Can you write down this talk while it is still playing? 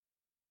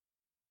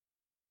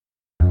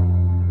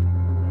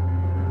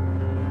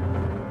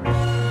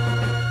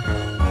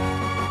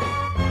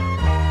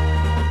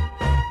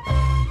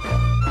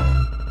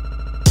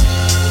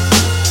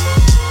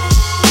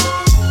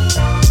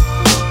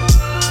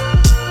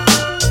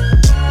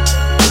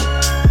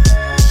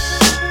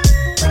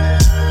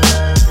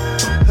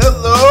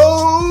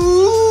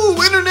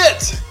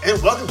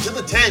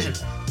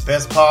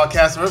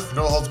podcast of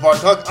No Holds Barred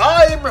Talk.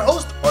 I am your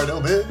host,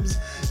 Parnell Mims.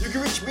 You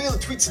can reach me on the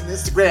tweets and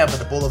Instagram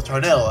at a Bull of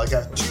Tarnell. I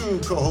got two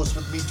co-hosts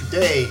with me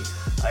today.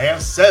 I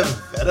have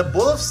Sev at a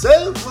Bull of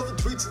Sev on the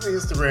tweets and the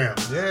Instagram.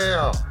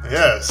 Yeah.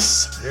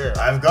 Yes. Yeah.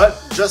 I've got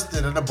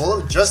Justin and a Bull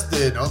of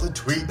Justin on the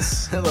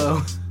tweets.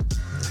 Hello.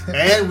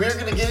 And we're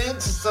going to get into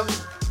some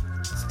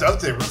stuff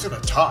today. We're just going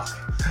to talk.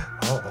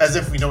 Oh. As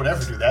if we don't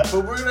ever do that,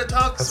 but we're going to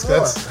talk some more.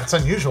 That's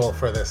unusual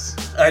for this.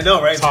 I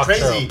know, right? It's Talk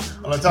crazy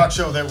show. on a talk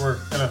show that we're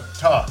going to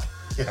talk.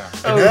 Yeah.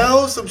 And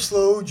now some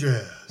slow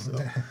jazz.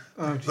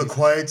 Oh, The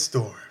Quiet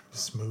Storm.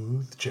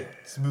 Smooth jazz.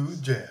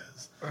 Smooth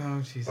jazz. Oh,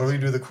 Jesus. Or we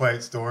do The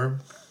Quiet Storm.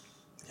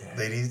 Yeah.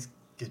 Ladies,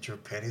 get your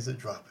panties a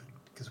dropping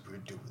because we're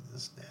doing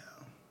this now.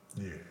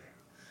 Yeah.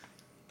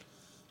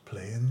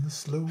 Playing the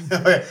slow.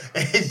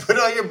 Hey, put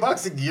on your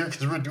boxing gear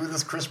because we're doing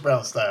this Chris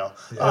Brown style.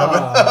 He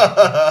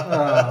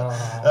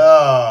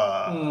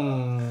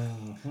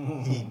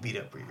beat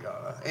up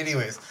Rihanna.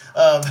 Anyways.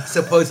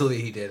 Supposedly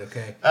he did,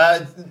 okay.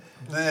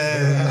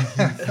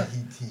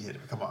 He hit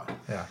him. Come on.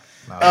 Yeah.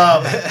 No,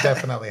 that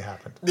definitely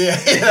happened. Yeah,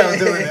 I'm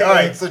doing it. All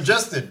right, so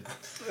Justin,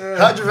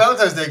 how'd your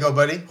Valentine's Day go,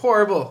 buddy?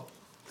 Horrible.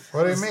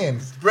 What do you mean?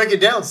 Break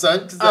it down,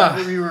 son, because I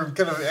think you were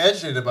kind of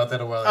agitated about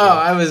that a while ago. Oh,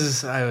 I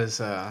was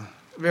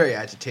very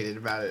agitated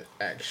about it,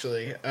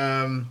 actually.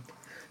 That's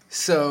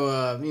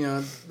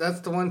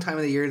the one time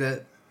of the year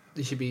that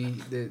there should be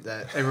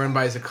that everyone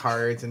buys the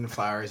cards and the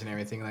flowers and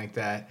everything like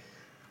that.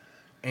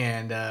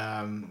 And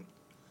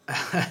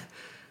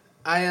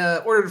I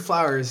ordered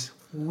flowers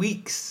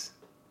weeks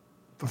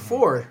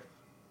before.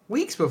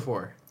 Weeks?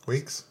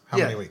 How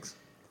Yeah. many weeks?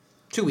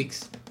 2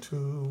 weeks.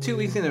 2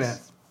 weeks in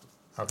advance.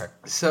 Okay.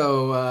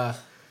 So,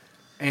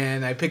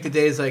 and I picked the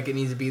days like it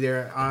needs to be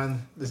there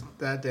on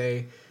that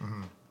day,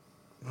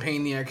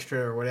 paying the extra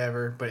or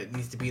whatever, but it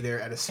needs to be there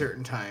at a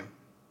certain time.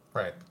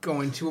 Right.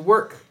 Going to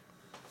work.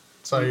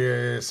 So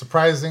you're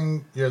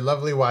surprising your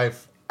lovely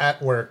wife at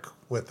work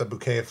with a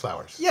bouquet of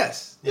flowers.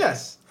 Yes. Yeah.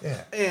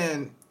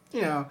 And,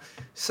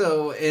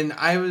 and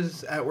I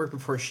was at work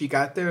before she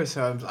got there,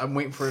 so I'm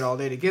waiting for it all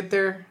day to get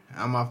there.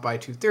 I'm off by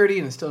 2:30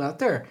 and it's still not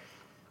there.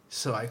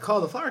 So I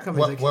call the flower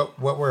company.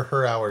 What were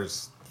her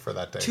hours for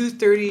that day?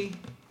 2:30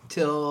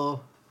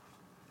 till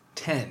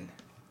 10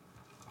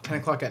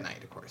 o'clock at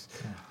night, of course.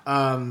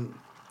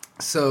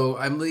 So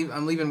I'm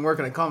leaving work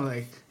and I call them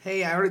like,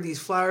 hey, I ordered these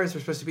flowers.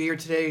 They're supposed to be here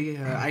today.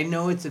 I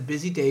know it's a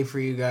busy day for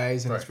you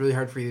guys and it's really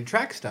hard for you to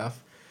track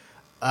stuff.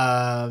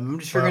 I'm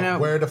just figuring out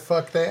where the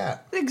fuck they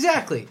at.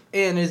 Exactly.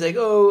 And it's like,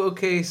 oh,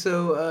 okay.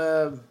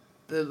 So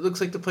it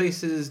looks like the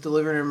place is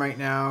delivering them right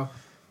now.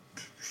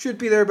 Should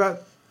be there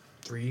about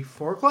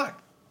 3-4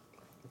 o'clock.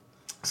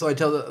 So I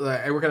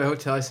I work at a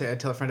hotel. I tell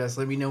the front desk,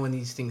 let me know when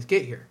these things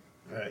get here.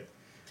 Right.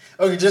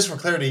 Okay, just for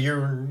clarity,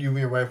 you and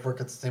your wife work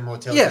at the same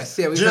hotel? Yes,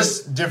 yeah.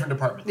 Just different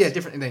departments? Yeah,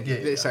 different.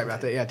 Sorry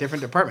about that. Yeah,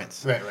 different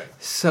departments. Right.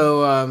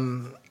 So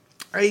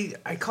I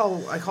call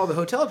the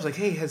hotel up. I was like,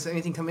 hey, has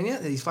anything coming in? Are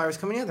these flowers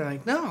coming in? They're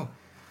like, no.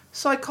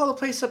 So I call the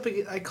place up.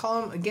 I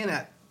call them again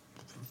at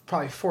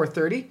probably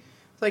 4:30.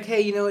 It's like,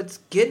 hey, it's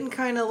getting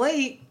kind of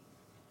late.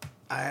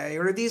 I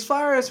ordered these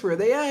flowers. Where are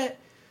they at?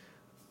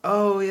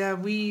 Oh yeah,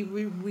 we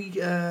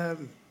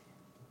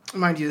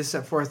mind you, this is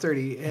at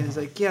 4:30, and it's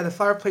like, yeah, the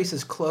flower place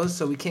is closed,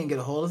 so we can't get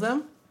a hold of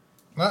them.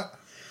 What?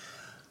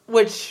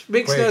 Which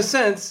makes no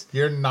sense.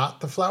 You're not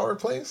the flower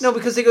place? No,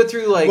 because they go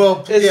through the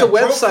Pro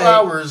website.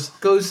 Flowers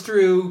goes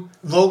through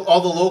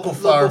all the local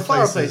flower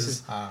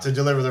places places. to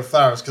deliver their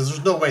flowers because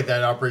there's no way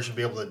that operation would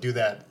be able to do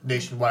that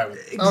nationwide.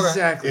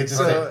 Exactly. Okay.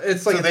 So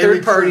it's like so a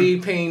third party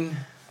paying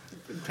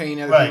other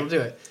people to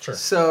do it. Sure.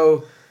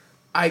 So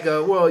I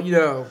go, well,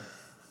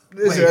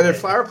 is there other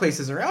flower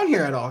places around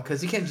here at all?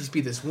 Because you can't just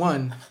be this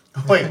one.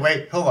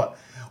 Wait, hold on.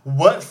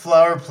 What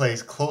flower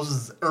place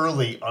closes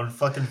early on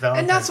fucking Valentine's Day?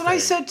 And that's what I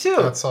said too.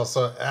 That's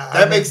also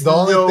makes the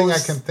only no thing I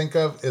can think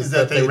of is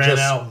that they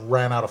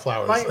ran out of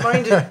flowers.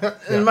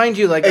 Mind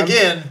you, like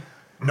again,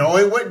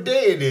 knowing what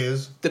day it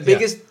is, the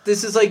biggest.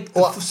 This is like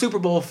the Super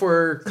Bowl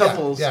for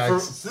couples.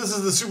 This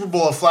is the Super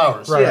Bowl of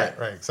flowers. Right,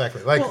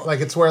 exactly. Like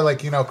it's where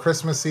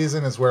Christmas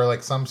season is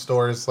where some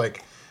stores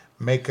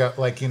make up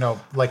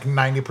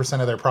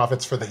 90% of their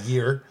profits for the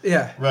year.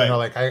 Yeah.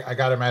 Right. I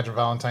gotta imagine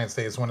Valentine's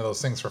Day is one of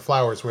those things for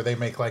flowers where they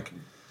make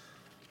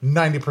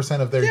 90%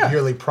 of their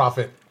yearly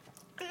profit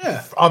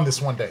on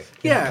this one day.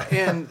 Yeah,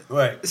 and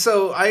right.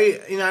 So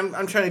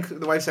I'm trying to.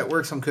 The wife's at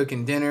work, so I'm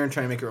cooking dinner,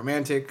 trying to make it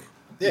romantic.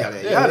 Yeah.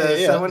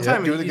 So one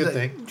time, doing a good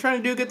thing. Trying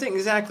to do a good thing,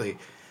 exactly.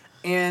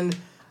 And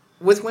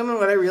with women,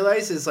 what I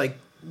realize is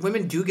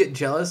women do get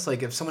jealous,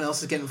 if someone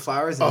else is getting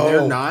flowers and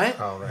they're not.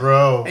 Oh, right.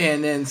 Bro.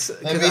 And then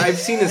because I've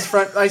seen this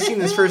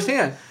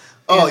firsthand.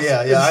 Oh and,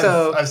 yeah.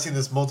 So, I've seen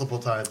this multiple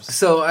times.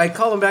 So I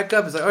call them back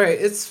up. It's like, all right,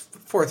 it's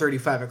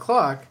 4:30, 5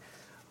 o'clock.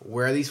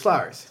 Where are these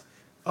flowers?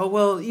 Oh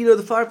well,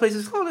 the flower place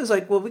is closed. It's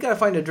like, well, we got to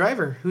find a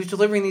driver who's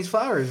delivering these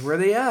flowers. Where are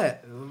they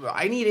at?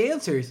 I need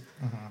answers.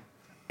 Mm-hmm.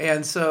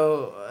 And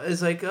so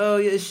it's like, oh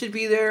yeah, it should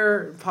be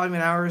there probably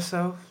an hour or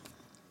so.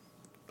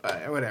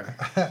 Whatever.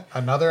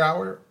 Another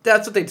hour?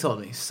 That's what they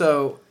told me.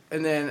 So,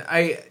 and then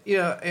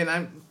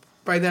and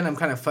by then I'm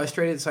kind of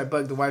frustrated, so I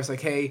bugged the wife,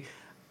 like, hey,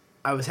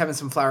 I was having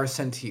some flowers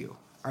sent to you.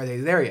 Are they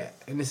there yet?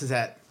 And this is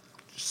at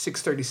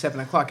 6:30, 7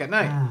 o'clock at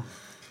night.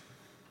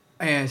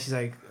 And she's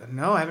like,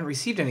 no, I haven't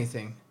received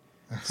anything.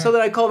 So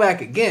then I call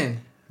back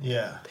again.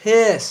 Yeah.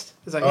 Pissed.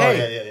 It's like,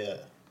 hey, Yeah.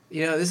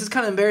 you know, this is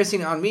kind of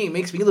embarrassing on me. It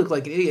makes me look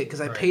like an idiot because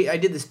Right. I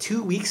did this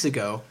 2 weeks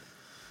ago.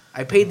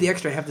 I paid the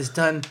extra to have this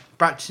done,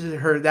 brought to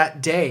her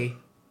that day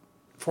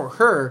for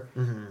her,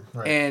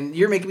 Right. and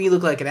you're making me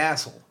look like an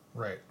asshole.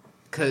 Right.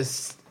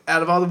 Because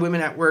out of all the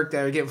women at work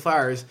that are getting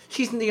flowers,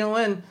 she's the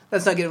only one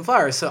that's not getting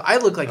flowers. So I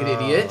look like an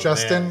idiot.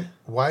 Justin, man.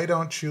 why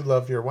don't you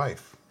love your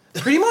wife?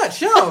 Pretty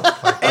much, no.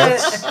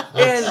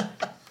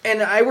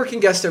 And I work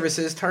in guest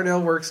services.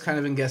 Tarnell works kind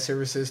of in guest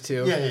services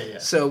too. Yeah.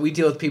 So we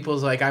deal with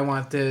people's like, I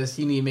want this.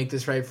 You need to make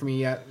this right for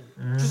me. Yeah.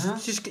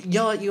 Just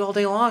yell at you all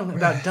day long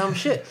about dumb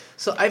shit.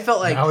 So I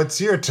felt like, Now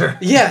it's your turn.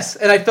 yes,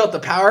 and I felt the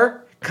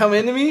power come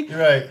into me.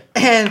 Right.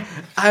 And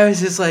I was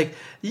just like,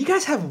 you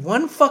guys have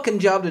one fucking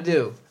job to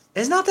do.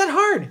 It's not that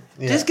hard.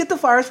 Yeah. Just get the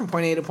flowers from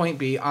point A to point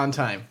B on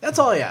time. That's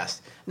all I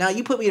asked. Now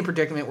you put me in a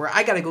predicament where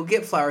I got to go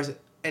get flowers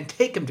and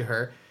take them to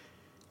her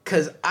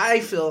because I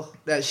feel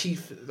that she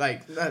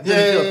doesn't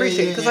feel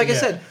appreciated. Because like I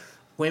said,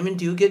 women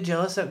do get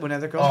jealous when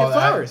other girls get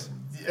flowers,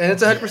 and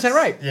it's 100%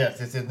 right. Yes.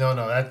 No.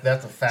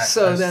 That's a fact.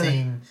 So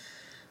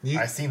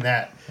I've seen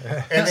that,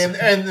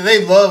 and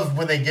they love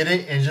when they get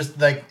it, and just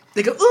like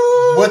They go,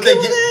 ooh, what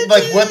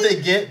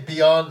they get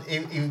beyond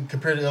even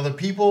compared to other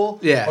people,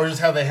 Yeah. or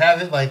just how they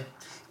have it. Like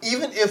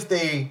even if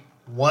they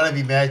want to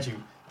be mad at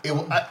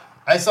you,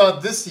 I saw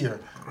it this year.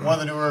 One of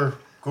the newer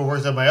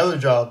co-workers at my other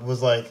job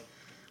was like,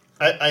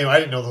 I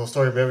didn't know the whole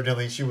story, but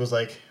evidently she was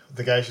like,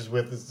 the guy she's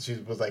with, she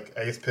was like,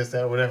 I guess pissed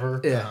at or whatever.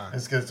 Yeah.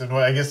 It's because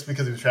I guess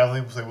because he was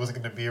traveling, so he wasn't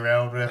going to be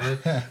around,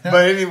 whatever.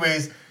 But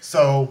anyways,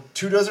 so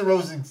 2 dozen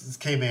roses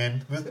came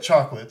in with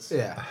chocolates.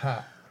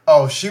 Yeah.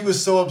 Oh, she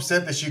was so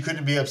upset that she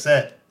couldn't be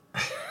upset.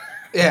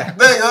 Yeah.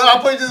 I'll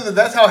put you this.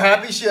 That's how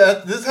happy she.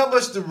 This is how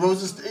much the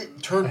roses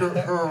turned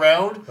her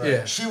around.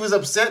 Yeah. She was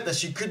upset that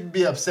she couldn't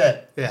be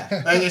upset. Yeah.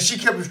 Like, and she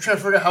kept trying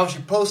to figure out how she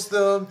posts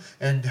them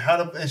and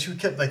and she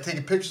kept like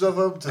taking pictures of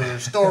them to her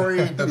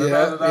story. And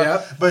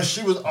Yeah. But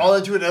she was all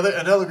into it. And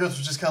other girls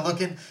were just kind of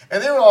looking,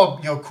 and they were all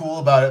cool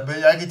about it.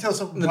 But I could tell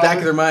some In the back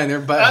of their mind, they're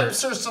I'm butthurt.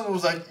 sure someone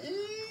was like,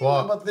 Well,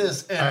 "What about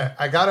this?" And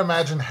I gotta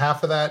imagine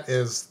half of that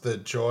is the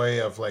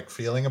joy of like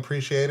feeling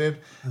appreciated,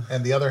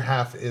 and the other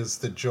half is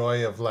the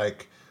joy of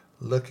like,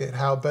 look at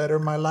how better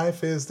my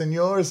life is than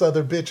yours,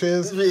 other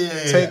bitches.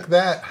 Yeah. Take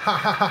that. Ha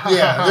ha ha ha.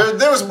 yeah,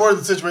 there was more to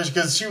the situation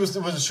because she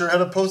wasn't sure how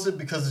to post it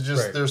because of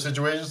just Right. their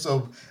situation.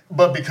 So,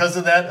 but because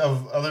of that,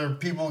 of other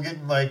people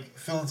getting like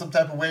feeling some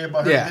type of way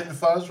about her Yeah. getting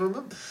flowers from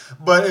him.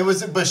 But you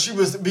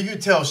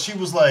could tell she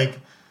was like,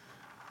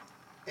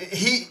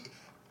 he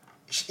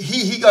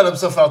got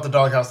himself out the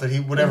doghouse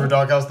that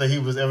doghouse that he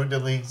was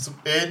evidently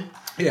in.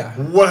 Yeah.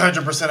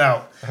 100%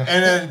 out.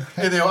 And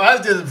then I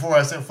did it before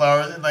I sent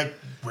flowers, and like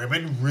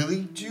women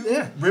really do.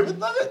 Yeah. Women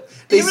love it.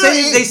 They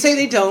Even say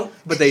they don't,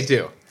 but they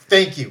do.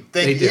 Thank you.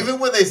 They do. Even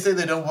when they say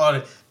they don't want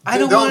it, I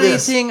don't want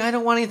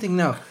anything.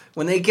 No.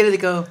 When they get it, they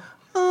go,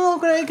 oh,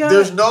 look what I got.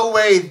 There's no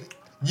way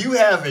you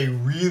have a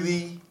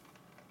really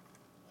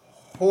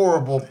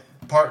horrible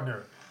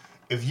partner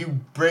if you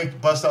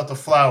bust out the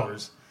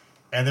flowers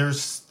and they're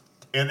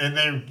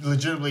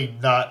legitimately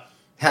not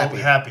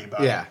happy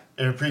about it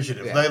and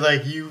appreciative. Yeah.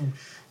 Like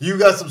you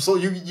got some soul.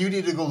 You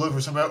need to go look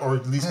for somebody or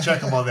at least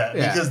check them on that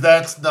Yeah. because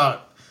that's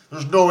not.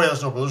 There's no way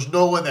that's normal. There's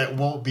no one that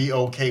won't be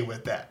okay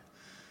with that.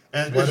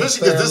 And What if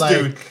especially because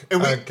they're this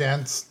dude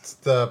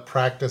against the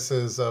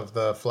practices of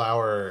the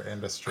flower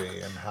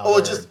industry and how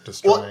they're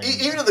destroying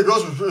even if the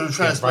girls were the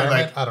trying to spend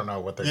environment? like I don't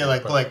know what they're yeah,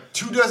 doing. like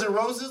 2 dozen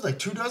roses, like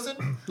 2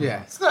 dozen.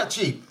 Yeah. It's not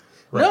cheap.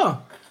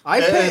 No.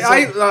 And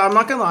I'm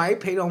not going to lie, I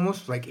paid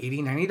almost like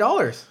 $80,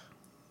 $90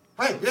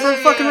 Right. for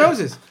fucking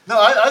roses. No,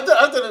 I did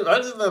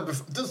that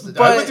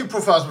before. I went through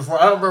profiles before.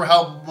 I don't remember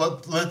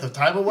what length of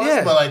time it was,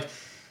 Yeah. but like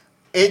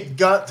it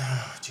got.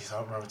 Jeez, I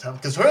don't remember the time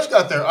because hers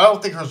got there. I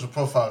don't think hers was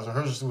profiles or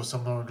hers was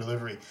some other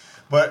delivery,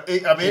 but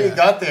it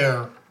got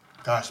there.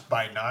 Gosh,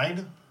 by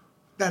 9.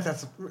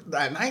 That's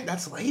at night.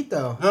 That's late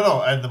though.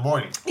 No, in the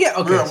morning. Yeah.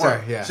 Okay. We were at Sorry.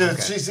 work. Yeah. So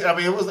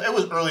Okay. it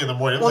was early in the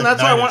morning. It was Well, like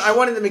that's why 9-ish. I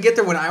wanted them to get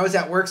there when I was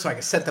at work, so I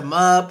could set them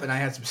up, and I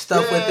had some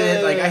stuff with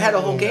it. Like I had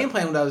a whole game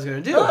plan what I was going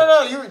to do.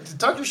 No, you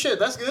talk your shit.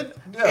 That's good.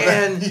 Yeah,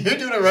 And you're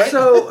doing it right.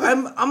 So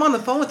I'm on the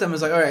phone with them.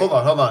 It's like, all right. Hold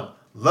on.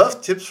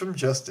 Love tips from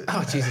Justin.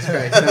 Oh Jesus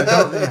Christ!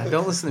 No,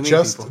 don't listen to me,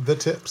 just people. the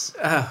tips.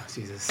 Oh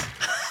Jesus.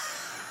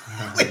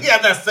 Yeah,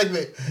 that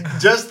segment.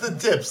 Just the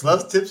tips.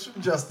 Love tips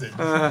from Justin.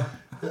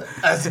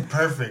 That's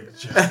perfect.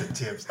 Just the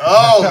tips.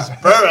 Oh, it's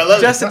perfect. I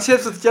love Just it. the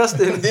tips with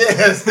Justin.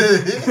 Yes.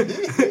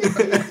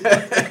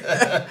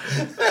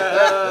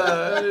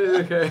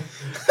 Okay.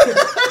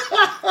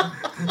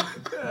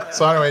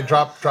 So anyway,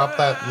 drop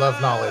that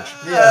love knowledge.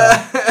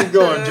 Yeah. Keep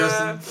going,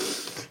 Justin.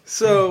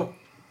 So,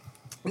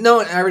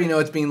 no, I already know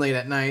it's being late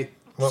at night.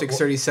 What-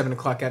 6:30, 7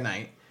 o'clock at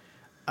night.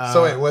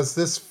 So wait, was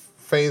this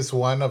phase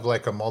one of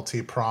like a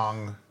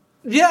multi-prong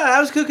Yeah, I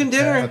was cooking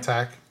dinner.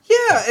 attack?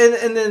 Yeah,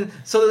 and then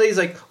so the lady's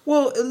like,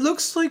 well, it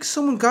looks like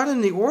someone got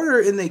in the order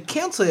and they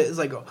canceled it. It's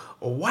like, well,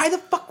 why the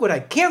fuck would I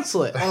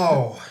cancel it?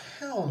 Oh,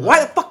 hell no.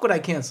 Why the fuck would I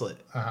cancel it?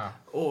 Uh-huh.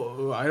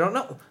 Oh, I don't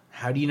know.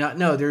 How do you not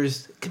know?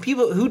 There's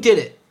people who did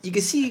it. You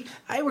can see,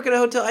 I work at a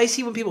hotel, I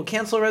see when people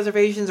cancel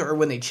reservations or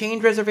when they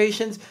change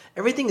reservations,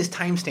 everything is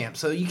timestamped.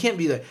 So you can't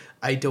be like,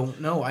 I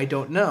don't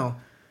know.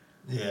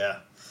 Yeah.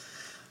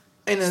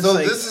 And it's So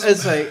like, this is-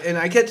 it's like, and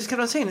I just kept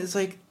on saying, it's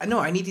like, no,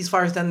 I need these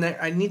flowers done there.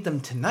 I need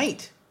them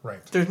tonight.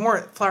 Right. There's more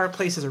flower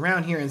places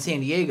around here in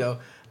San Diego.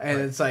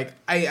 And it's like,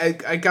 I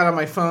got on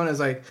my phone, I was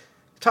like,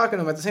 talking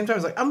to them at the same time. I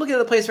was like, I'm looking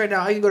at a place right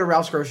now. I can go to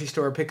Ralph's grocery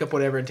store, pick up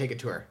whatever, and take it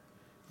to her.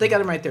 They got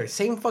them right there.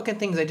 Same fucking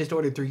things I just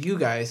ordered through you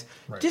guys.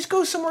 Right. Just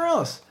go somewhere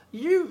else.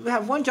 You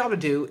have one job to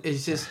do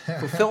is just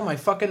fulfill my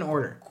fucking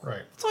order.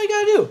 Right. That's all you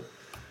gotta do.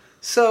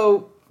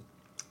 So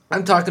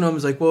I'm talking to him.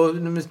 He's like, well,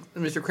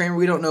 Mr. Kramer,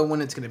 we don't know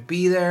when it's gonna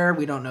be there.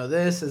 We don't know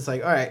this. It's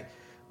like, all right,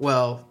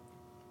 well,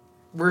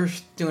 we're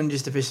doing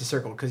just a vicious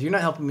circle because you're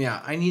not helping me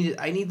out. I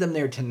need them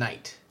there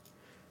tonight.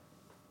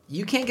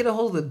 You can't get a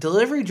hold of the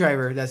delivery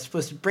driver that's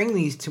supposed to bring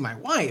these to my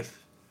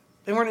wife,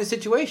 and we're in a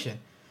situation.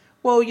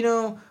 Well,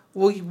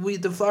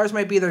 the flowers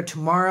might be there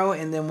tomorrow,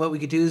 and then what we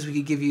could do is we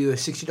could give you a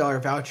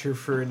 $60 voucher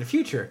for in the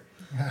future.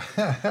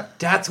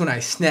 That's when I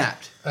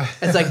snapped.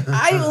 It's like,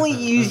 I only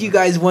use you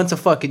guys once a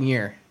fucking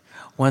year.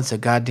 Once a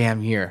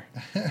goddamn year.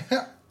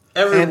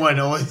 Everyone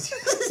always.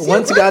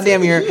 Once a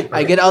goddamn year,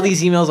 I get all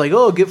these emails like,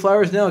 oh, get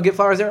flowers now, get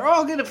flowers there. Oh,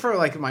 I'll get it for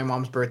like my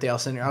mom's birthday.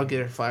 I'll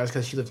get her flowers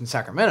because she lives in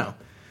Sacramento.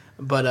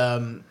 But,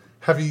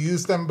 Have you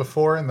used them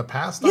before in the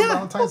past on Yeah.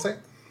 Valentine's Day?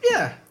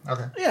 yeah.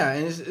 Okay. Yeah,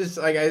 and it's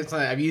like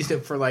I've used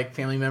it for like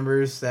family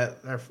members that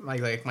are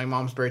like my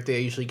mom's birthday. I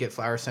usually get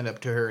flowers sent up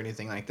to her or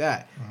anything like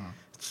that.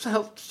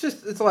 So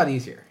it's a lot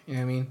easier. You know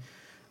what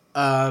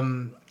I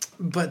mean?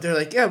 But they're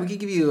like, yeah, we could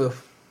give you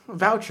a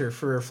voucher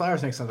for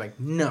flowers next time. I was like,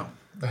 no.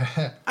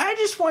 I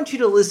just want you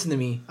to listen to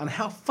me on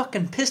how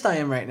fucking pissed I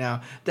am right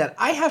now that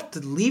I have to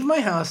leave my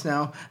house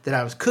now, that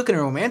I was cooking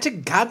a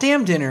romantic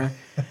goddamn dinner,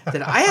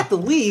 that I have to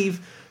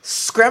leave,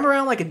 scram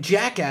around like a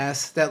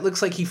jackass that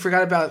looks like he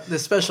forgot about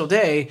this special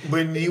day.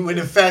 when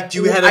in fact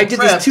you had it I did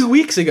this 2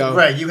 weeks ago.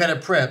 Right, you had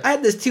it prepped. I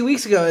had this 2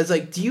 weeks ago. It's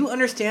like, do you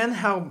understand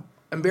how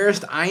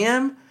embarrassed I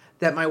am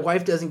that my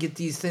wife doesn't get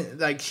these things,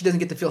 like she doesn't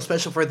get to feel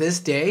special for this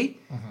day,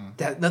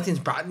 that nothing's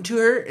brought into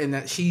her, and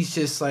that she's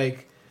just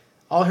like,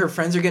 all her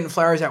friends are getting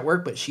flowers at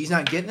work, but she's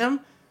not getting them.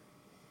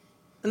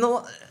 And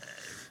like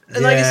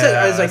I said,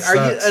 I was like, "Are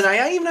you?" And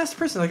I even asked the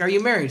person, like, "Are you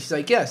married?" She's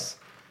like, "Yes."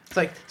 It's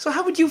like, so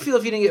how would you feel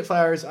if you didn't get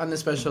flowers on this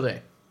special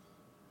day?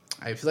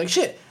 I feel like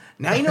shit.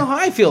 Now you know how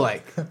I feel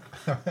like.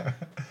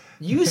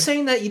 You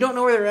saying that you don't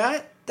know where they're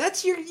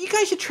at? You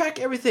guys should track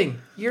everything.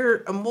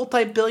 You're a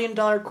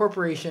multi-billion-dollar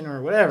corporation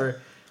or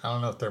whatever. I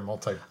don't know if they're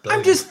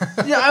multi-billion.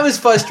 I was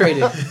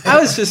frustrated. I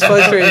was just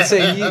frustrated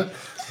saying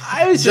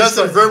I was just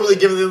verbally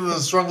giving them a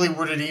strongly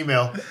worded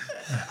email.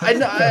 I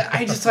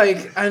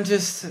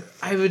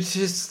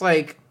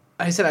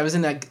said, I was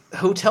in that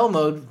hotel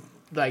mode,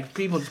 like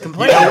people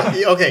complaining.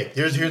 Okay,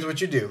 here's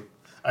what you do.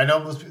 I know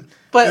most people.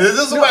 But This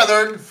is what I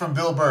learned from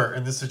Bill Burr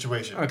in this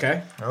situation.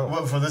 Okay.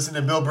 Oh. From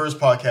listening to Bill Burr's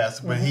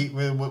podcast, when he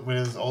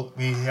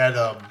had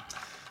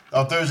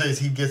on Thursdays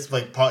he gets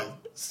like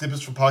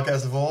snippets from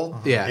podcasts of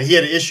old. Yeah. And he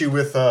had an issue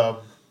with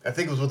I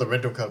think it was with a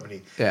rental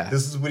company. Yeah.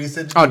 This is what he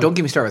said. Oh, don't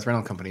get me started with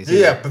rental companies.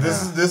 Yeah, but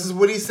this is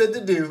what he said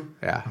to do.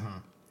 Yeah.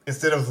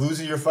 Instead of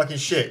losing your fucking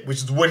shit, which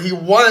is what he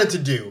wanted to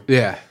do.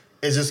 Yeah.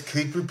 Is just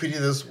keep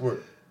repeating this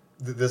word,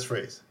 this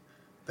phrase.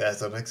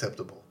 That's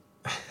unacceptable.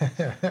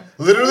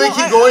 Literally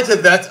keep going to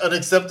that's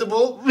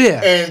unacceptable.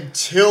 Yeah.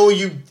 Until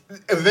you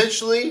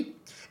eventually,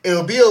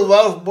 it'll be a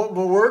lot of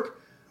more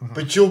work,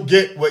 but you'll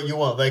get what you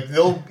want. Like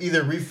they'll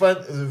either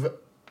refund.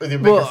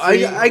 Well,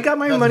 I got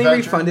my money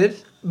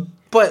refunded,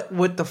 but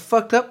what the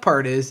fucked up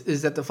part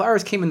is that the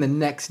flowers came in the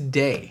next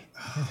day.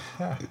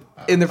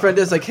 And the friend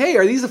is like, "Hey,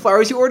 are these the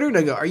flowers you ordered?" And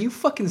I go, "Are you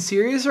fucking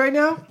serious right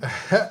now?"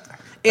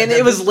 And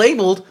it was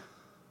labeled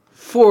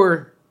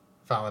for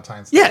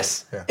Valentine's Day.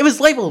 Yes, Yeah. it was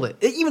labeled. It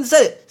even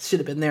said it should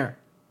have been there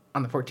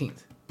on the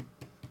 14th.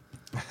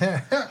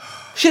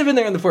 Should have been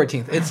there on the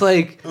 14th. It's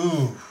like,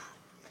 Ooh.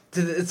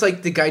 it's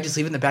like the guy just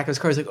leaving in the back of his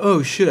car. He's like,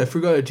 "Oh shit, I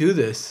forgot to do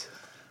this."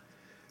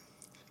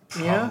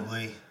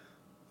 Probably.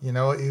 You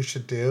know what you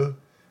should do?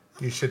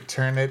 You should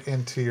turn it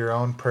into your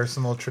own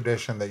personal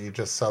tradition that you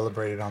just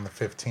celebrated on the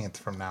 15th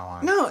from now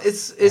on. No,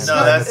 it's No,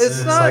 not. that's- It's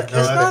it's not. like- It's no,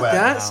 not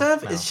that's that, whack.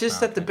 Seth. No, It's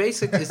just no. that the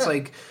basic. It's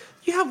like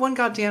you have one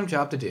goddamn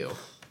job to do.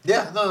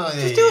 Yeah, no,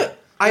 Just do it.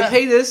 I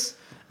pay this,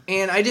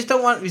 and I just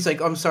don't want. He's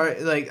like, "I'm sorry."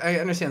 Like I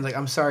understand. Like,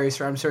 "I'm sorry,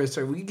 sir. I'm sorry,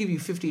 sir. We can give you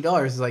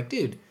 $50." It's like,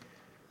 dude,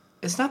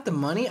 it's not the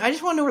money. I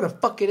just want to know where the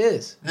fuck it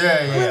is.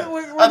 Yeah.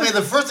 Where I mean,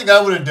 the first thing I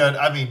would have done,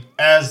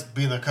 as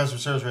being the customer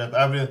service rep,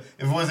 if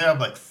it wasn't there, I'm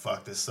like,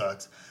 fuck, this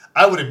sucks.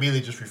 I would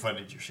immediately just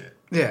refunded your shit.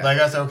 Yeah. Like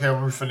I said, okay,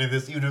 I'm refunding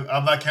this. Even if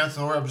I'm not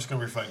canceling the order, I'm just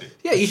gonna refund it.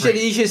 Yeah, you should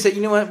have said,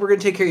 you know what, we're gonna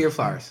take care of your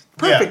flowers.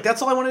 Perfect. Yeah.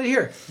 That's all I wanted to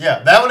hear. Yeah,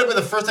 that would have been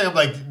the first thing. I'm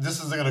like, this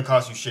isn't gonna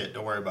cost you shit.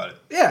 Don't worry about it.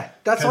 Yeah,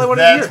 that's all I 'Cause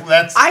wanted to hear.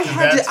 that's- I that's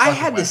had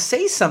fucking to whack.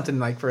 say something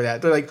like for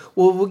that. They're like,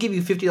 well, we'll give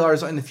you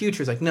 $50 in the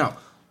future. It's like, no,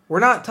 we're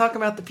not talking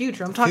about the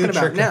future. I'm talking Future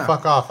about can now.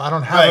 fuck off. I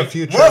don't have a Right.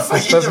 future. What if I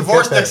This get doesn't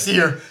divorced fit there. next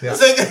year? Yeah.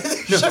 It's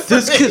like, shit for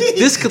me.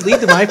 This could lead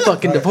to my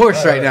fucking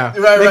divorce right now.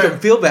 Right, Make right. them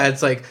feel bad.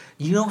 It's like,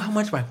 you know how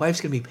much my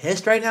wife's gonna be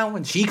pissed right now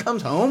when she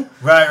comes home.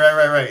 Right.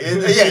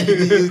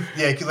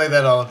 You could lay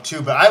that on them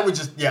too. But I would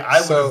just, I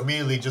would So- have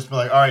immediately just been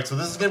like, all right, so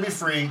this is gonna be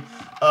free.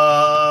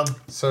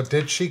 So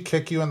did she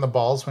kick you in the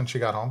balls when she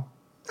got home?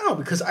 No,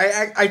 because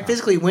I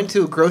physically went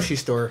to a grocery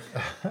store,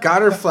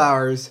 got her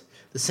flowers,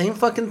 the same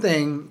fucking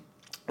thing,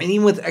 and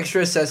even with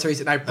extra accessories,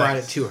 and I brought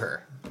it to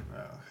her.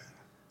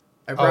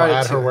 I brought it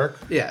at to her work?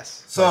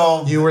 Yes.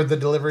 So You were the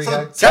delivery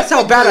guy? That's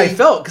how bad I technically-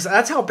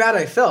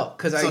 felt.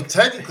 Because So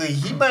technically,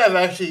 he might have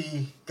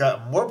actually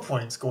got more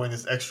points going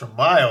this extra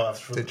mile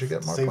after. Did you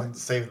get more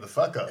points? Saving the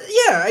fuck up.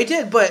 Yeah, I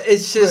did, but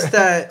it's just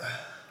that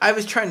I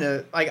was trying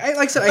to like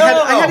I said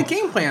No. I had a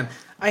game plan.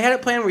 I had a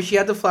plan where she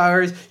had the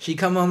flowers, she'd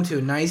come home to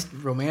a nice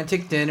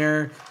romantic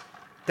dinner.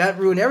 That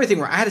ruined everything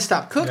where I had to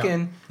stop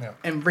cooking Yeah.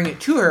 and bring it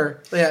to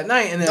her late at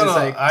night, and then No, it's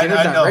no, like I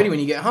dinner's not know. ready when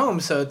you get home.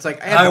 So it's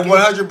like I had I to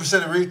get-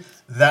 100% agree.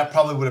 That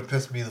probably would have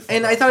pissed me the fuck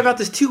and off. I thought about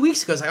this 2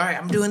 weeks ago. I was like, all right,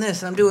 I'm doing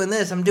this, and I'm doing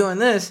this, I'm doing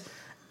this,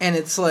 and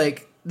it's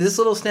like this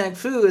little snack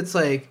food. It's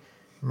like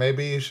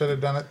Maybe you should have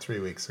done it 3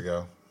 weeks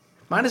ago.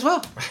 might as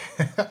well.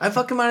 I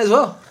fucking might as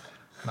well.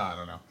 No, I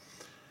don't know.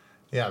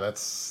 Yeah,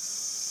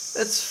 that's...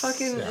 It's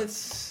fucking yeah.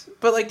 it's.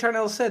 But like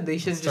Tarnell said, they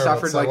should have just terrible.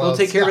 offered So, like well, we'll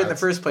take it's care of it not. in the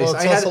first place. Well,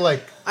 it's I had also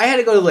like- I had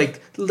to go to like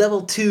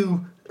level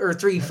 2 or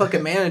 3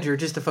 fucking manager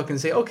just to fucking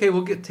say, okay,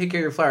 we'll take care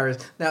of your flowers.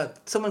 Now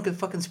someone could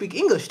fucking speak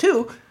English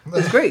too.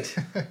 It's great.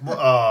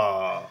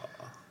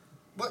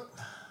 What?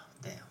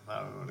 Damn, I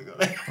don't want to go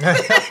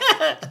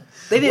there.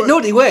 They didn't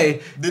know the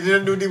way. They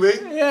didn't do anyway.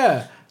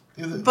 Yeah,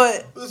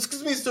 but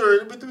Excuse me,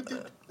 sir.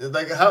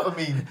 Like how? I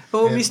mean,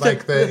 well, we It's still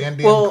like the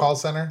Indian call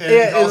center?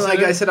 Yeah, call and like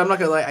center? I said, I'm not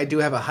gonna lie. I do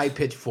have a high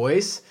pitched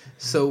voice.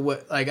 So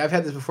what? Like I've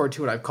had this before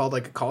too. When I've called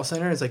like a call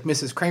center, it's like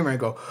Mrs. Kramer. I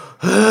go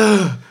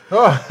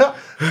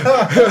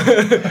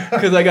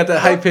because I got that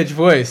high pitched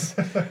voice,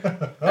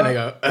 and I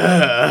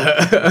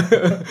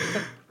go.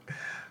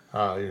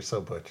 Oh, you're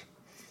so butch.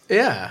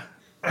 Yeah,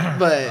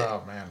 but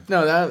Oh, man.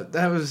 no,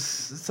 that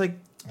was it's like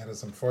That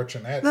is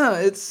unfortunate. no,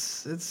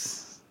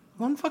 it's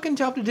one fucking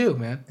job to do,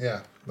 man.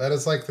 Yeah, that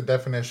is like the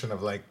definition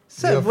of like... you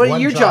So have what are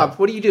one your job?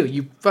 What do you do?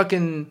 You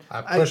fucking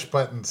I push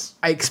buttons.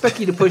 I expect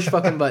you to push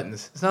fucking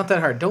buttons. It's not that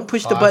hard. Don't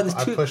push the Oh, buttons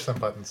I too. push them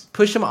buttons.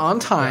 Push them on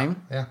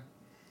time. Yeah,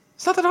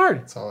 It's not that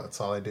hard. that's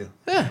all I do.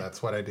 Yeah.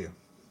 That's what I do.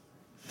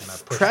 And I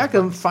push Track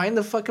them them, find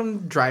the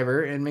fucking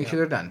driver, and make sure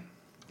they're done.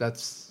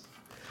 That's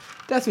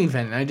me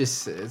venting.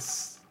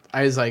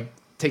 I was like,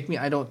 take me.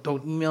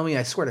 Don't email me.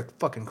 I swear to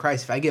fucking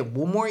Christ, if I get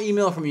one more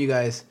email from you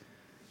guys,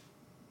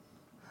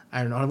 I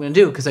don't know what I'm gonna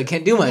do because I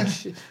can't do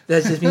much.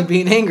 That's just me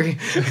being angry.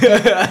 You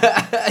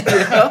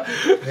know?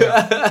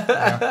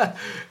 Yeah.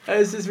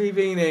 That's just me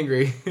being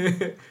angry.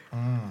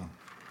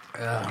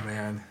 Oh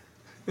man.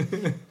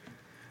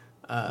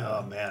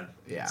 oh man,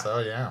 Yeah. So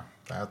yeah,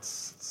 that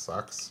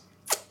sucks.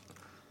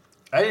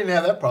 I didn't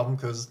have that problem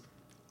because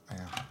Yeah,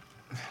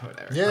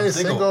 Whatever. yeah, I'm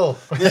single.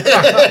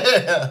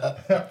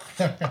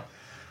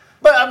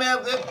 But I mean,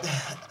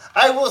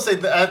 I will say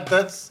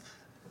that's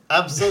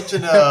I'm such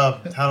an how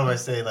do I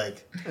say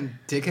like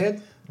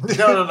Dickhead,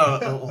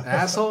 no.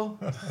 asshole,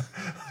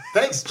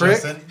 Thanks, Prick.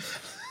 Justin.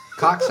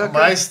 cocksucker.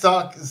 My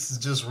stock is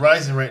just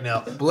rising right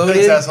now. Bloated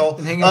Thanks, asshole.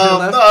 and hanging to the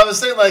left? No, I was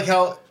saying like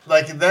how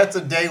like that's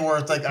a day where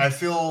it's like I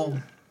feel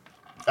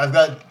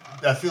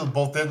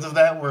both ends of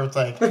that where it's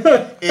like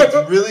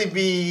it really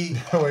be.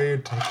 Where you're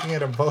taking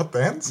it at both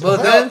ends.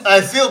 Both No, ends?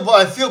 I feel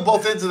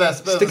both ends of that.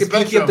 Stick a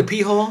pinky up the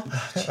pee hole,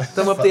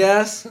 thumb up the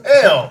ass. Ew.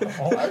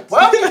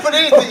 Why would you put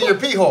anything in your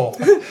pee hole?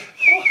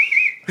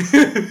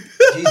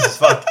 Jesus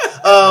fuck.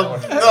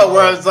 No,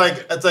 where it's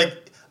like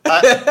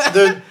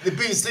the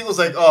being single is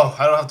like, oh,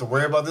 I don't have to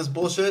worry about this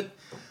bullshit.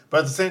 But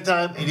at the same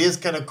time, it is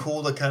kind of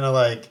cool to kind of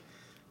like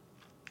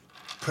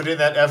put in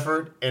that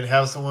effort and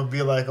have someone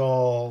be like,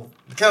 oh,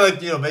 kind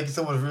of like, making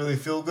someone really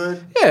feel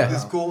good. Yeah.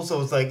 It's cool.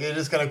 So it's like, it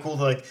is kind of cool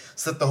to like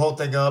set the whole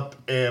thing up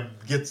and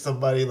get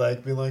somebody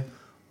like being like,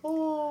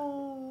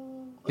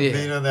 oh, Yeah.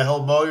 being in that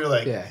whole mode. You're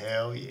like, Yeah.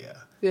 hell yeah.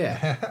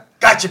 Yeah.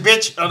 Gotcha,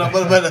 bitch. Oh, no,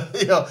 but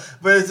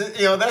it's,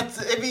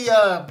 that's it'd be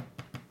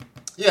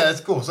yeah,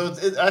 it's cool. So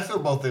I feel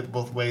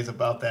both ways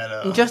about that.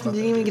 And Justin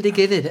didn't even get to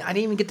get it. I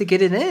didn't even get to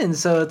get it in,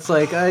 so it's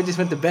like I just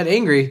went to bed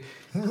angry.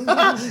 You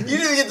didn't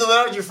even get to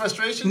let out your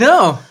frustration.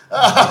 No,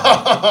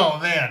 Oh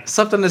man.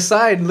 slept on the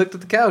side and looked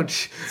at the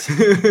couch.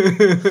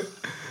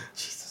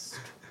 Jesus.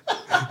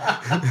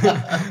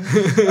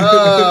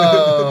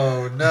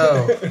 Oh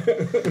no.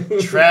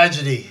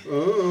 Tragedy.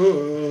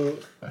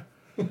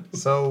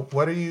 So,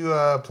 what are you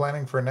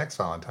planning for next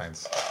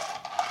Valentine's?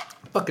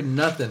 Fucking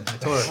nothing. I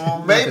told her.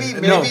 Well,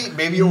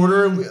 maybe you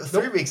order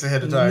 3 weeks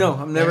ahead of time. No,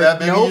 I'm never.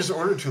 Maybe you just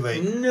order too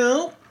late.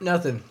 No,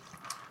 nothing.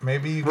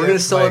 Maybe We're gonna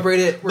celebrate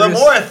it. The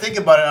more I think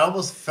about it, I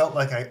almost felt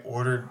like I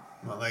ordered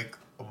like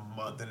a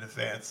month in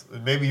advance.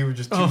 Maybe you were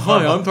just too far.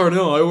 Hi, I'm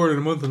Tarnell. I ordered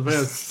a month in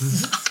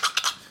advance.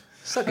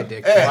 Suck a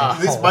dick. Hey, at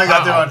least mine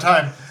got there on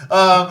time.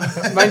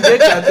 Mine did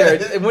got there.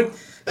 It went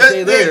a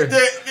day later.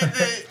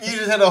 You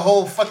just had a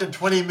whole fucking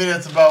 20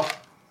 minutes about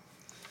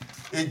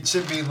it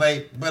should be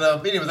late.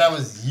 But anyway, that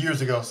was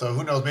years ago, so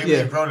who knows? Maybe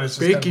they've grown it. It's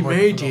just Baking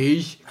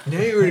mayonnaise. Now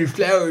you order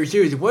flowers.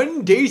 There was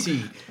one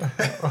daisy.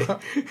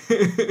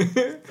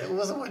 It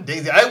wasn't one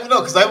daisy. I know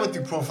because I went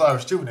through Pro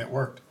Flowers too, and it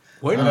worked.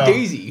 One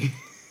daisy.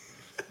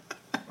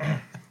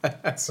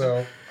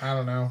 So I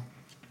don't know.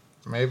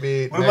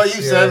 Maybe. What about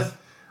you, year, Seth?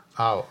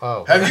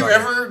 Oh. Have you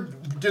ever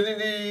done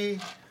any?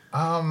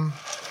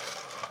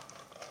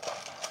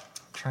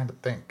 Trying to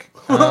think.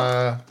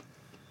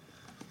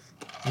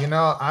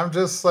 I'm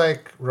just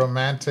like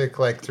romantic,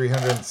 like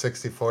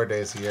 364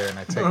 days a year, and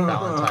I take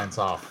Valentine's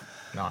off.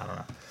 No, I don't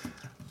know.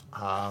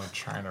 I'm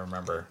trying to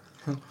remember.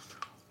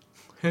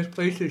 His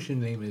PlayStation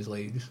name is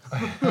ladies.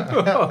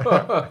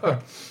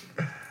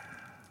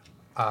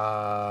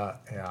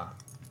 Yeah.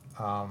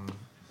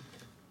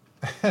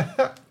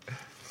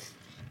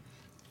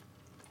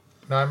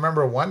 No, I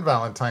remember one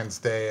Valentine's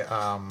Day.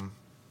 I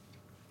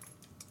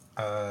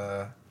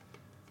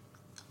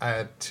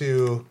had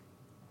 2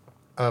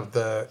 of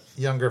the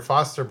younger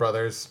foster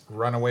brothers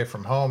run away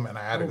from home, and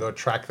I had to go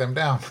track them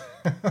down.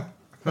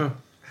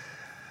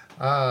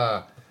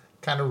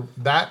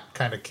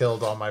 Kind of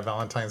killed all my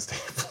Valentine's Day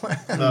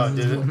plans. No,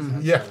 did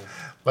it? Yeah,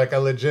 like I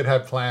legit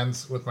had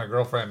plans with my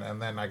girlfriend,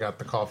 and then I got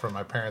the call from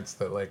my parents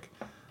that like,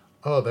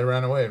 oh, they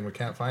ran away and we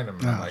can't find them.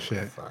 And I'm like,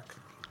 shit. fuck.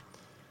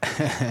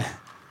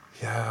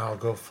 Yeah, I'll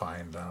go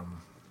find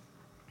them.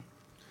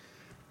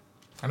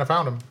 And I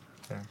found them.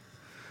 Yeah.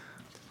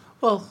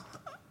 Well,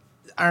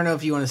 I don't know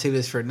if you want to save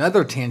this for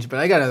another tangent, but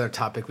I got another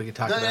topic we could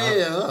talk about.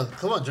 Yeah.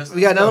 Come on, Justin.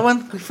 We got another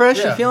one? We fresh?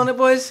 Yeah. You feeling it,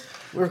 boys?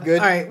 We're good.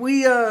 All right.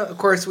 We, of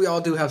course, we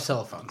all do have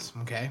cell phones,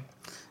 okay?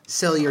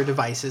 Cellular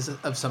devices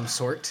of some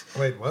sort.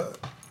 Wait, what?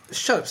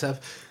 Shut up,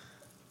 Seth.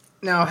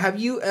 Now, have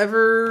you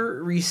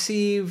ever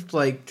received,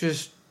 like,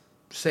 just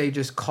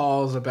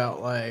calls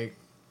about, like,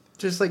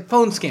 just, like,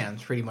 phone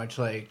scams, pretty much,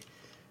 like...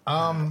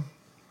 I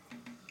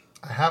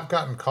have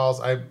gotten calls.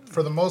 I,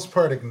 for the most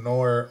part,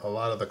 ignore a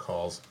lot of the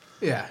calls.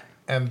 Yeah.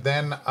 And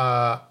then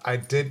I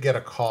did get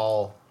a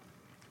call.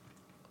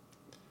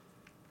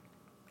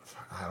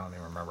 I don't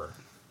even remember.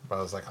 But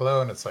I was like,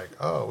 hello. And it's like,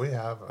 oh, we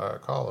have a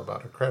call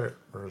about a credit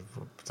or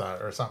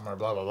something or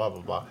blah, blah, blah,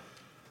 blah, blah.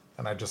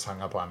 And I just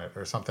hung up on it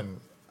or something.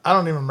 I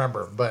don't even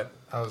remember. But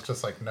I was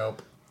just like,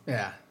 nope.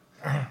 Yeah.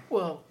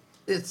 Well,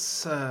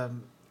 it's...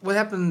 what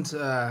happened...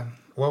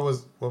 What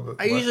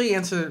I usually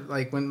answer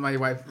like when my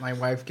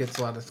wife gets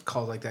a lot of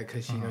calls like that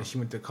because she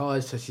went to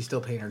college, so she's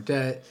still paying her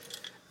debt,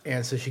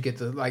 and so she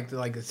gets the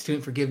the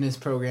student forgiveness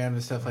program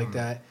and stuff like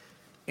that.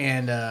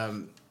 And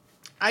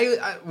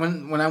I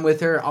when I'm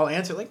with her, I'll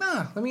answer like,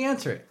 nah, let me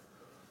answer it,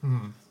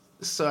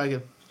 so I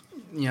could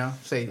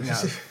say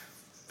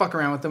fuck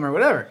around with them or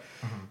whatever.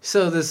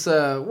 So this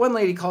one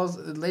lady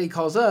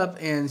calls up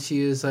and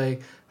she is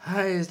like,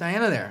 hi, is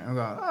Diana there? I'm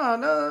going, oh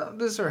no,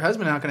 this is her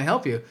husband. How can I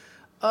help you?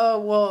 I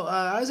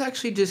was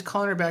actually just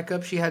calling her back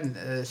up. She hadn't.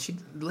 The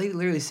lady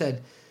literally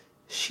said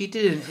she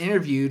did an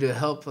interview to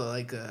help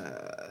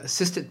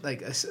assistant,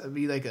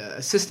 be like a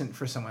assistant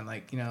for someone,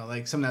 like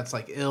someone that's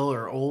like ill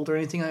or old or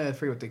anything. I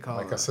forget what they call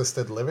it. Like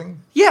assisted living.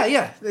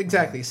 Yeah,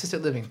 exactly,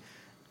 assisted living.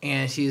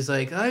 And she's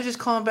like, I was just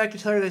calling back to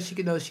tell her that she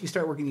could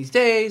start working these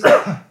days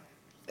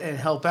and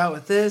help out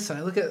with this. And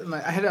I look at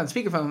I had it on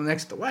speakerphone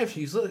next to the wife.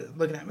 She's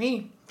looking at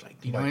me like,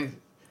 do you know anything?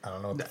 I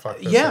don't know what the fuck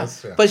this is.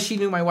 Yeah, but she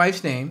knew my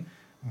wife's name.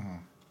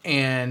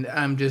 And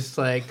I'm just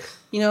like,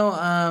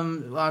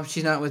 well,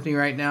 she's not with me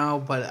right now,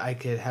 but I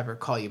could have her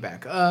call you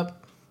back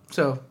up.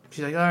 So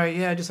she's like, all right,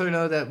 yeah, just let her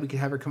know that we could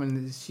have her come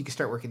in. She could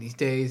start working these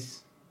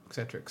days, et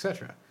cetera, et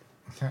cetera.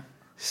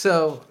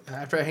 So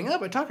after I hang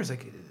up, I talk to her.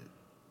 Like,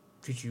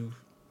 did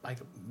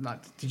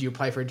you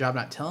apply for a job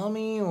not telling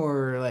me?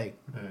 Or like,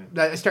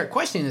 I start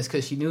questioning this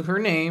because she knew her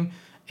name.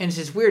 And it's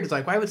just weird. It's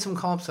like, why would someone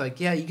call up? So like,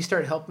 yeah, you can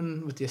start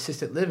helping with the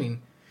assisted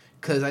living.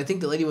 Because I think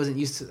the lady wasn't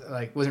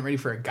ready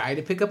for a guy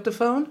to pick up the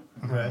phone.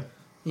 Right.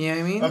 You know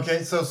what I mean?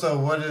 Okay, so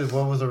what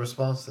was the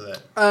response to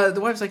that?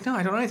 The wife's like, no,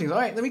 I don't know anything. All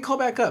right, let me call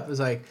back up. It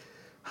was like,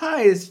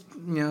 hi,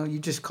 you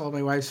just called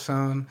my wife's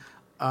phone.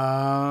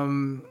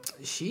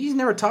 She's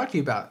never talked to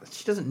you about it.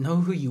 She doesn't know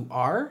who you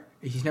are.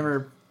 She's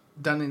never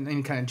done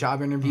any kind of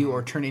job interview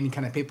or turned any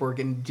kind of paperwork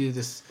in to do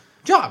this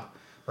job.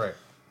 Right.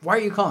 Why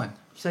are you calling?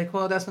 She's like,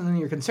 well, that's none of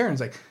your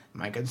concerns. Like,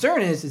 my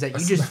concern is that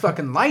you just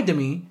fucking lied to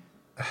me.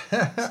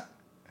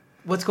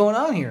 What's going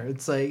on here?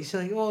 It's like, she's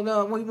like, well,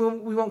 no, we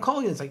won't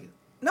call you. It's like,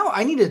 no,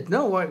 I need to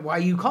know why are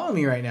you calling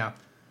me right now?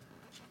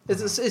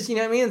 It's you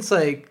know what I mean? It's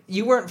like,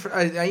 you weren't,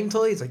 I even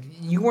told you, it's like,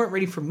 you weren't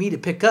ready for me to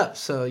pick up,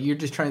 so you're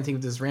just trying to think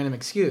of this random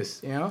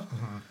excuse, you know?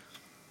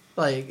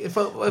 Like, it's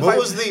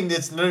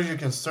none of your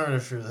concern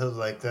if you're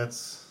like,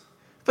 that's...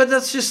 But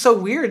that's just so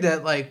weird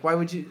that, like, why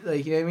would you,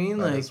 like, you know what I mean?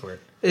 That Like, is weird.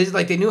 it's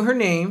like they knew her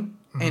name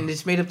and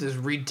just made up this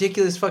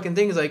ridiculous fucking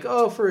thing. It's like,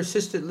 oh, for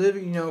assisted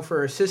living, you know,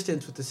 for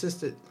assistance with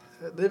assisted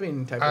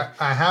living type of.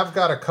 I have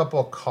got a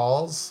couple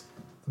calls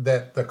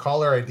that the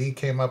caller ID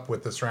came up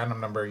with this random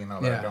number, you know,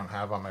 that I don't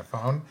have on my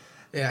phone.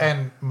 Yeah.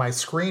 And my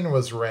screen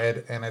was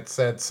red and it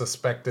said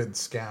suspected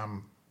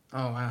scam,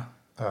 Oh,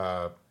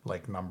 wow.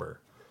 like number.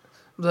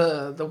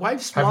 The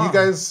wife's mom. Have you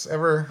guys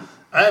ever?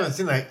 I haven't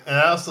seen that, and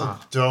I also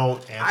don't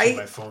answer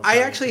my phone. I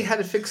actually had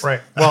to fix.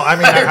 Right. Well, I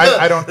mean,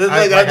 I don't.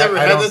 I've never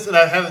I had don't- this, and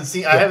I haven't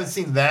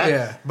seen that.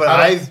 Yeah. But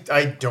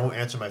I don't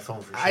answer my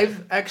phone for sure.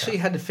 I've actually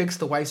had to fix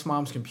the wife's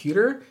mom's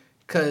computer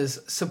because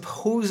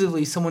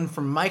supposedly someone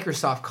from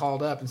Microsoft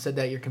called up and said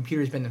that your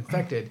computer's been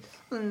infected.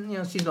 And, you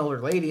know, she's an older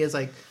lady. It's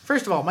like,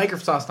 first of all,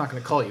 Microsoft's not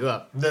going to call you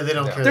up. No, they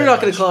don't care. They're that not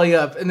going much. to call you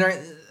up, and they're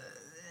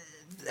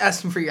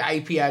asking for your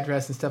IP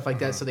address and stuff like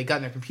that. So they got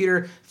in their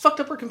computer,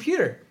 fucked up her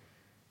computer.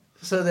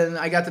 So then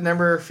I got the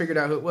number, figured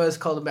out who it was,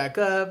 called them back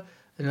up,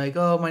 and they're like,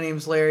 "Oh, my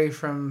name's Larry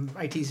from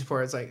IT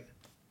support." It's like,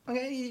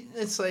 okay,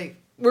 it's like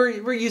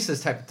we're used to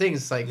this type of thing.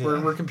 It's like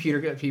we're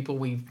computer people.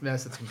 We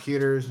mess with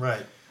computers.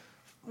 Right.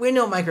 We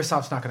know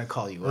Microsoft's not going to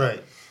call you up.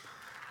 Right.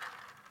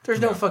 There's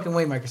no fucking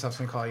way Microsoft's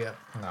going to call you up.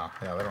 No,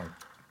 yeah, they don't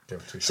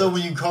give two shits. So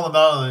when you call them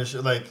out on this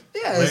shit, like,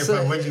 Yeah, wait, it's,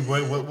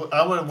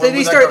 I want. Then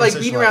they start like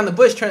beating around the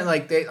bush, trying to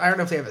like I don't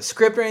know if they have a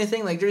script or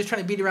anything. Like they're just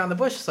trying to beat around the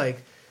bush. It's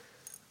like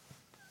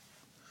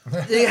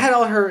they had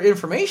all her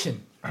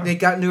information. They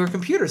got into her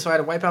computer, so I had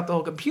to wipe out the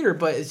whole computer.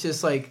 But it's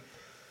just like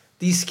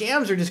these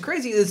scams are just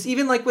crazy. It's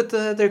even like with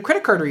the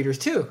credit card readers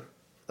too.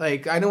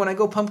 Like I know when I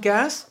go pump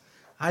gas,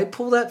 I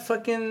pull that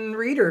fucking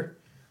reader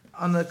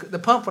on the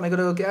pump when I go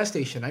to a gas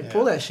station. I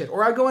pull that shit,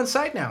 or I go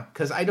inside now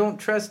because I don't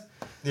trust.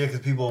 Yeah,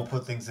 because people will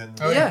put things in.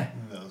 Yeah.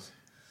 in those.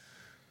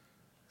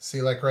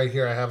 See, like right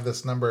here, I have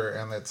this number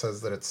and it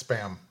says that it's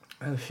spam.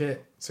 Oh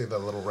shit! See the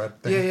little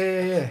red thing?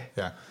 Yeah.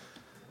 Yeah.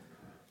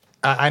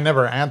 I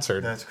never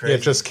answered. That's crazy.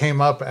 It just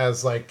came up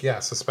as like,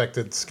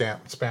 suspected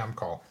spam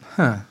call.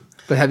 Huh?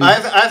 But have you?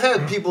 I've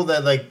had people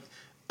that like,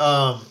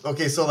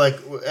 okay, so like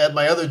at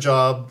my other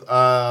job,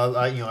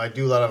 I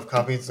do a lot of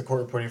copying. It's a court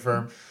reporting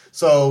firm,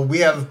 so we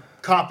have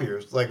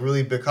copiers, like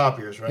really big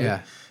copiers, right?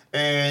 Yeah.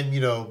 And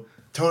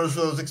toners for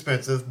those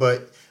expensive,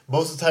 but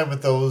most of the time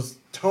with those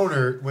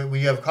when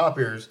you have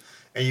copiers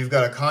and you've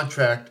got a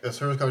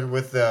service contract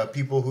with the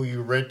people who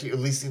you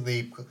leasing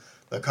the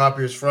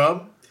copiers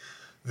from,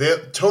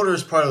 the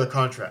toner's part of the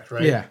contract,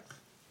 right? Yeah.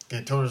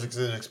 And toner's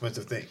an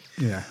expensive thing.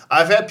 Yeah.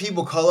 I've had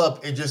people call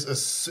up and just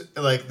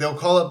they'll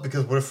call up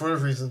because for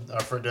whatever reason our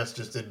front desk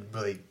just didn't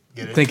really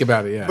get it. Think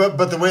about it, yeah.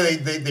 But the way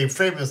they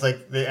frame it is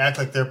like they act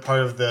like they're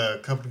part of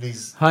the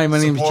company's. Hi, my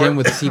name's support. Jim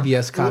with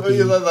CBS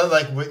Copy.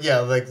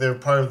 like they're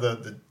part of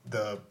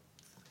the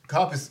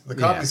copy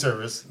Yeah.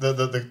 service,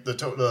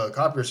 the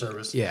copier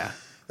service. Yeah.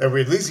 That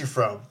we're leasing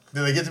from.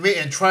 Then they get to me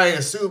and try and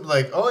assume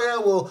like, oh yeah,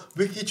 well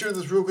we can get you in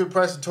this real good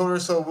price of toner,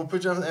 so we'll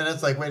put you on. And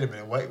it's like, wait a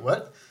minute,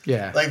 what?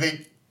 Yeah.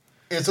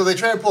 And so they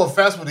try to pull a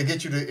fast one to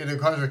get you into a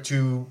contract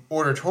to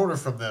order toner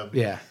from them.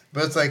 Yeah.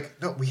 But it's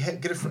like, no,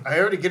 get it. I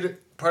already get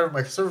it part of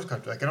my service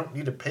contract. Like, I don't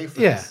need to pay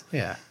for Yeah. this.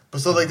 Yeah.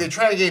 But so like they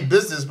try to gain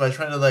business by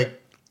trying to like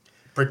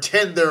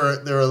pretend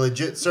they're a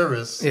legit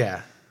service.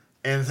 Yeah.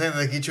 And saying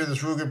they get you in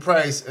this real good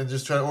price and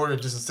just try to order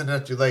it just to send it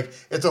out to you. Like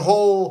it's a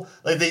whole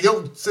like they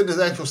don't send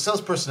an actual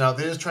salesperson out.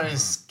 They just try and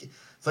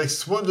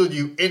swindle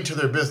you into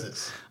their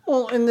business.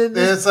 Well, and And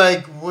it's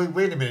like,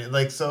 wait a minute.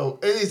 Like, so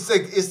it's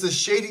the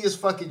shadiest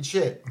fucking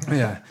shit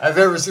yeah. I've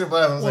ever seen in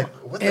my life. I was like,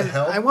 what the And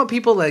hell? I want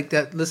people like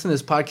that listen to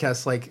this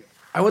podcast. Like,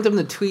 I want them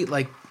to tweet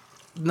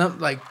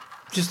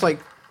just like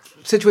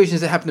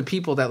situations that happen to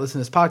people that listen to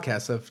this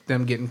podcast of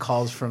them getting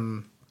calls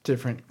from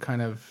different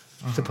kind of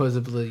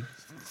supposedly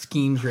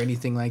schemes or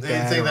anything like that.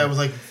 Anything that was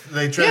like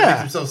they tried to Yeah. make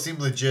themselves seem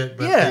legit,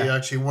 but Yeah. they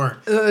actually weren't.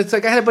 It's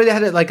like I had a buddy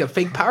that had like a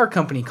fake power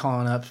company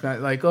calling up,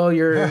 like, "Oh,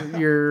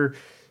 you're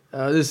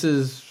this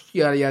is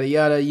yada yada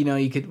yada.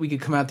 We could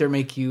come out there,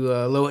 make you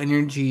a low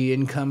energy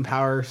income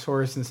power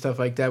source and stuff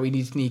like that. We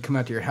need to come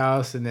out to your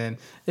house, and then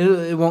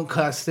it won't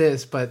cost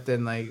this, but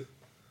then like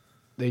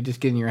they just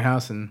get in your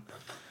house and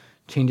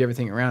change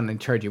everything around and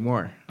charge you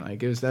more. Like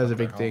that was a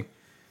big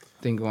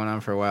thing going on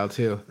for a while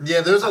too.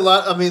 Yeah, there's a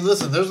lot. I mean,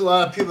 listen, there's a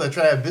lot of people that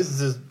try to have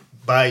businesses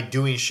by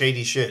doing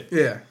shady shit.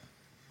 Yeah,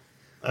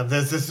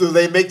 So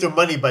they make their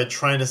money by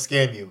trying to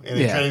scam you, and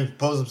they Yeah. try to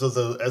pose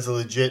themselves as a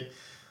legit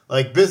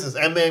like business.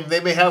 I mean,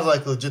 they may have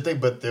like a legit thing,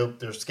 but they're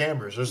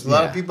scammers. There's a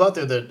lot of Yeah. people out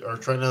there that are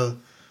trying to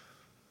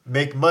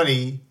make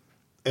money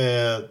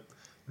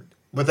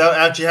without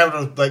actually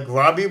having to like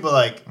rob you, but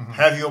like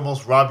have you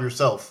almost rob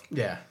yourself.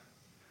 yeah.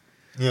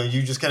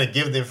 You just kind of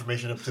give the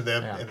information up to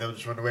them, Yeah. and they'll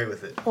just run away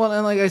with it. Well,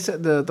 and like I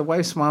said, the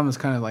wife's mom is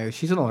kind of like,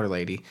 she's an older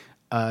lady.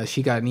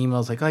 She got an email.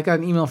 It's like, I got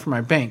an email from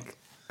my bank.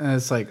 And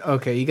it's like,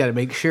 okay, you got to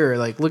make sure.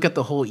 Like, look at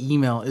the whole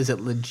email. Is it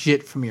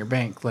legit from your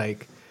bank?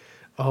 Like,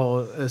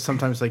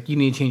 sometimes like you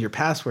need to change your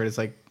password. It's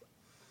like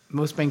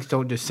most banks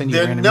don't just send you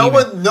a random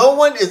email. No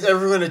one is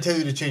ever going to tell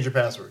you to change your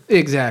password.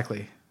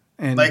 Exactly.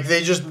 And Like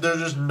they're just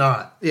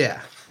not.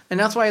 yeah. And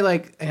that's why,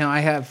 like,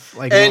 I have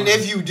like. And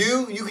if you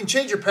do, you can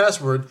change your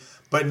password,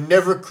 but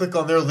never click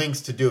on their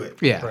links to do it.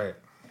 yeah, Right.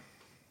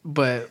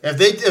 but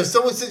If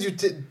someone sends you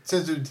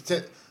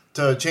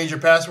to change your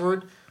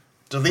password,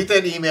 delete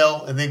that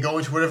email and then go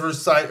into whatever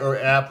site or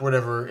app,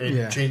 whatever,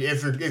 and change.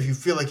 If you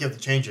feel like you have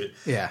to change it.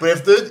 Yeah.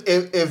 But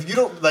if you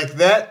don't like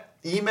that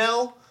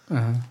email.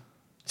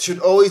 Should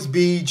always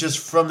be just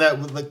from that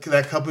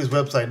company's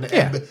website.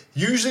 Yeah. And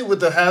usually, what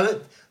they'll have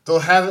it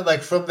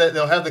like from that.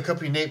 They'll have the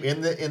company name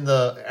in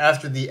the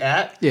after the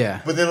 @.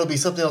 Yeah. But then it'll be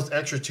something else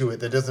extra to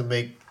it that doesn't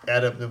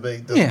add up.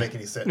 Doesn't make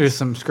any sense. There's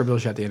some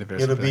scribblage at the end of it.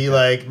 or It'll something be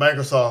like like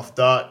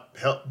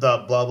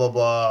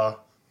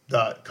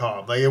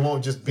Microsoft.help.blah.blah.com. Like it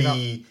won't just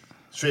be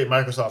straight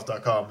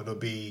Microsoft.com. It'll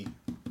be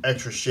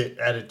extra shit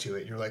added to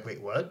it. You're like, wait,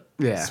 what?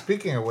 that. Yeah.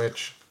 Speaking of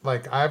which,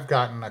 like I've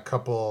gotten a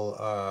couple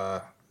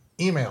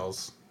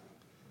emails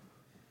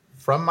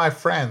from my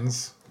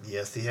friends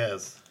Yes, he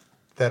has.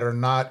 that are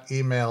not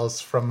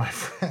emails from my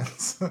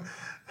friends.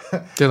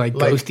 They're like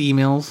ghost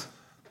emails.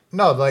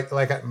 No,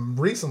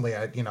 recently,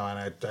 I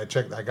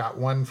checked. I got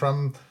one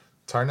from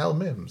Tarnell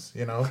Mims,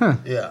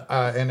 Yeah.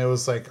 and it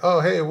was like,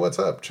 oh hey, what's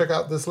up? Check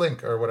out this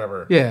link or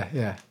whatever. Yeah,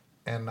 yeah.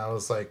 And I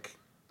was like,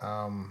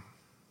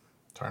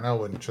 Tarnell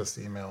wouldn't just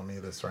email me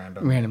this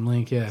random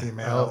Link, yeah.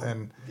 email, I'll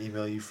and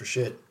email you for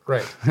shit.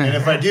 right, And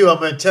if I do, I'm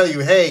going to tell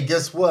you, hey,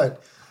 guess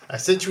what? I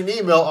sent you an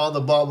email on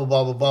the blah, blah,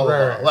 blah, blah, blah,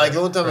 Right, blah. Like, the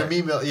only time right. I'm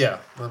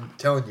I'm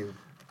telling you.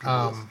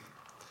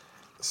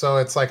 so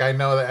it's like I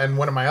know that, and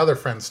one of my other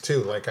friends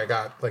too. Like I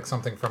got like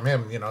something from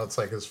him. It's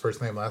like his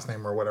first name, last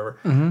name, or whatever.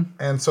 Mm-hmm.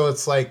 And so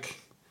it's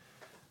like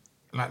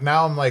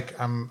now I'm like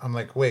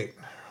wait,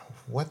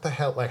 what the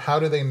hell? Like, how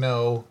do they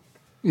know?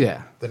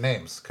 Yeah. The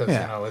names, because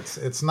Yeah.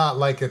 it's not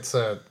like it's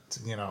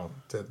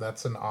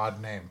that's an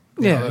odd name.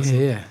 Yeah,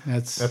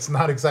 That's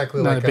not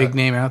exactly not like a big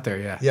name out there.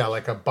 Yeah. Yeah,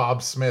 like a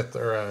Bob Smith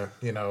or a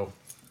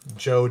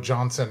Joe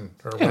Johnson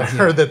or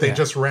whatever that they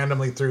just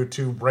randomly threw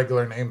two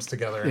regular names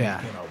together. And,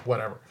 Yeah.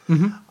 Whatever.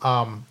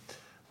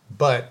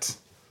 But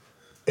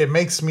it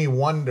makes me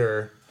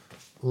wonder,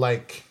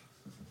 like,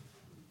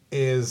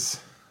 is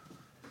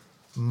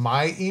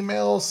my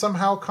email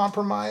somehow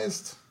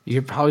compromised?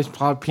 You're probably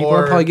people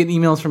are probably getting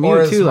emails from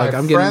you too. Like my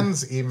I'm getting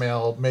friend's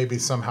email maybe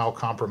somehow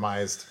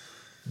compromised,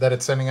 that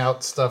it's sending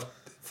out stuff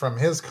from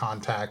his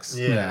contacts.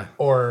 Yeah.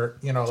 Or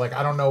like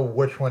I don't know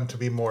which one to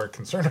be more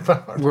concerned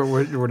about.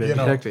 Where to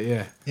detect it.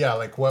 Yeah. Yeah.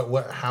 Like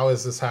what? How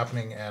is this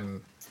happening?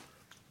 And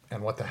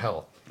what the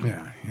hell?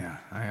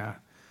 Yeah.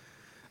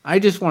 I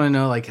just want to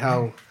know like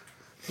how,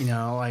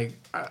 like.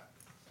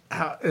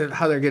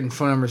 How they're getting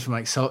phone numbers from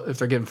if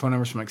they're getting phone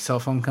numbers from cell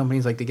phone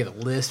companies, like they get a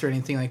list or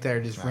anything like that,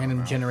 or just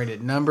random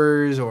generated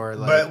numbers or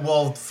like.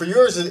 But for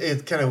yours,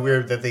 it's kind of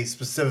weird that they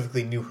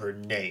specifically knew her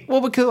name.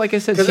 Well, because like I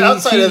said,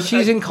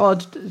 she's in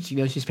college.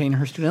 She's paying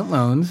her student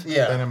loans.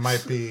 Yeah. Then it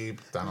might be.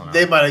 I don't know.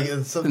 They might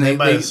have. They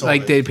might have sold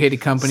like it. they paid a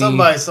company.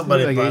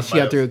 Somebody. Like she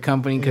got through a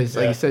company because,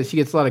 like I said, she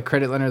gets a lot of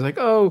credit lenders. Like,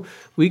 oh,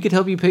 we could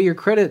help you pay your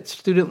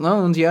student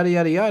loans, yada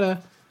yada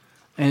yada.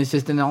 And it's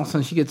just, then all of a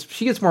sudden she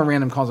gets more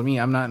random calls than me.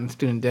 I'm not in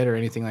student debt or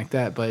anything like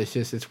that, but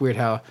it's weird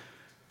how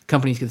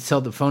companies could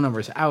sell the phone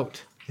numbers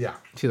out. Yeah.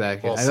 To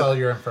that. Well, sell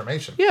your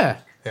information. Yeah.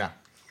 Yeah.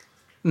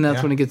 And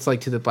that's when it gets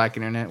like to the black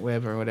internet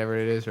web or whatever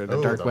it is, or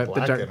the dark web,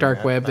 the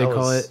dark web they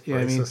call it. You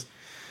know what I mean?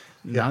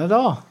 Not at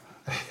all.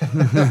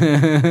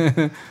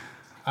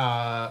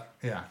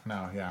 Yeah.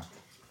 No. Yeah.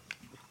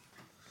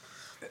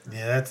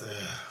 Yeah. That's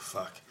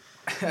fuck.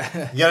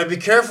 You gotta be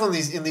careful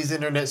in these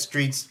internet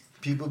streets.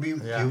 People be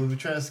trying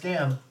to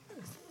scam.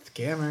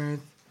 Scammers.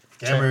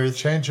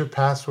 Change your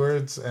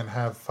passwords and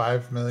have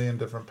 5 million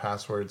different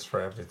passwords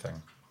for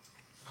everything.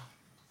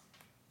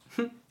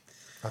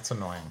 That's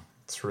annoying.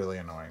 It's really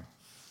annoying.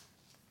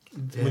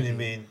 What do you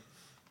mean?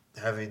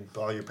 Having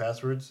all your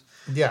passwords?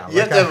 Yeah.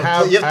 You have to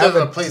have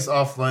a place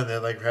offline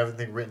that like have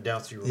everything written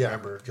down so you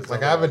remember.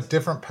 Like I have a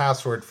different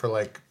password for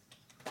like,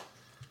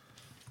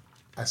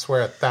 I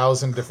swear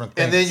 1,000 different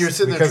things. And then you're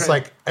sitting there because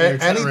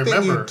anything you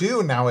remember.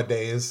 do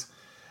nowadays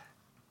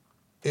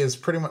is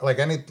pretty much like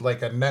a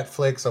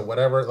Netflix or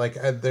whatever. Like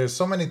there's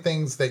so many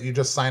things that you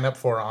just sign up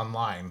for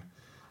online,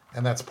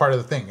 and that's part of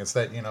the thing. It's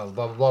that blah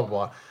blah blah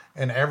blah,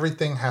 and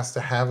everything has to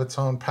have its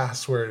own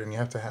password, and you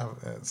have to have.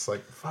 It's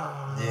like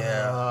fuck.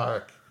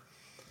 Yeah.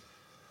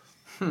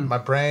 My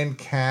brain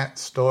can't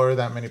store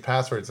that many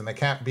passwords, and they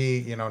can't be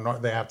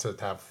they have to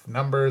have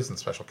numbers and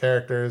special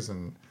characters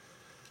and.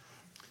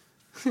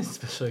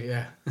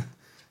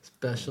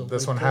 Special.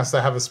 This one has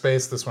to have a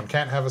space. This one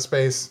can't have a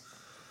space.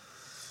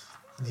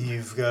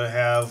 You've got to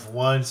have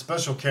one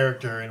special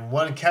character and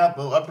one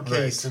capital,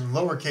 uppercase, and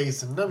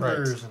lowercase, and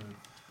numbers. Right.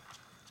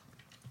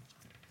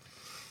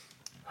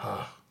 And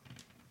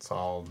it's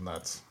all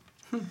nuts.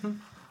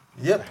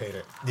 Yep. I hate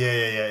it.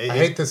 Yeah. I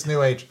hate this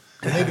new age.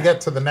 We need to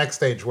get to the next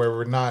stage where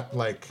we're not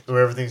like...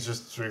 Where everything's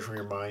just straight from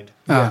your mind.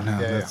 Oh, no.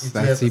 Yeah.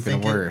 That's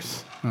even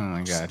worse. Oh,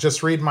 my God.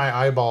 Just read my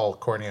eyeball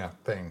cornea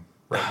thing.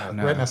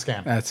 Retina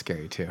scan. That's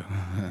scary, too.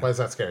 Why is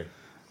that scary?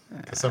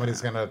 Because somebody's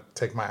going to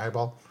take my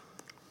eyeball?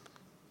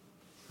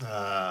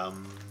 I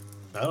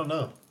don't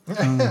know.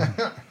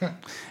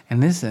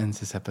 And this ends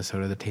this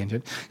episode of The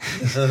Tangent.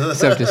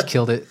 Sev just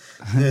killed it.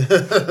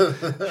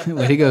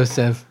 Way to go,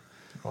 Sev.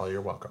 Well,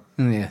 you're welcome.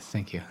 Yes,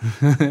 thank you.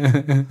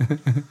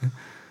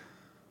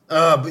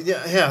 But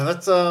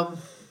that's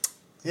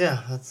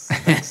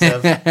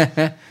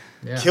Sev.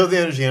 Yeah. Kill the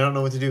energy. I don't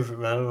know what to do. I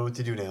don't know what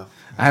to do now.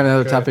 I have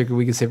another topic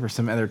we can say for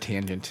some other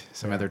tangent,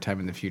 some other time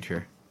in the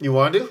future. You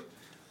want to?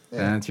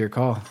 Yeah. That's your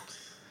call.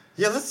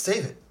 Yeah, let's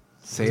save it.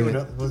 Save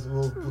it.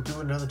 We'll do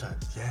it another time.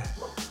 Yeah.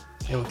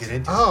 Yeah, we'll get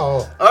into it.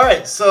 Oh, All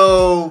right,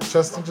 so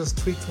Justin just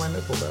tweaked my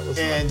nipple. That was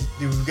and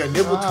we've got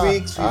nipple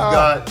tweaks. We've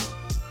ah.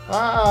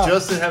 got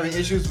Justin having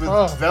issues with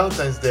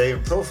Valentine's Day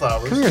and pro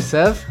flowers. Come here,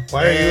 Sev.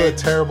 Why are you a and-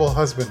 terrible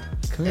husband?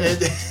 Come here.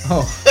 And,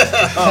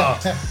 Oh,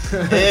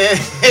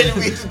 and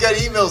we've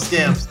got email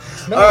scams.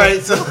 All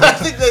right, so I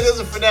think that does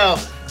it for now.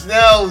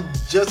 Now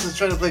Justin's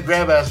trying to play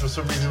grab ass for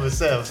some reason with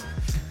Sev.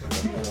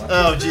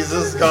 Oh, Jesus,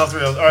 this has gone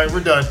through. All right, we're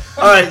done.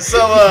 All right, so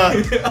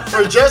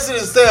for Justin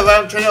and Sev,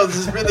 I'm trying out.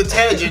 This has been The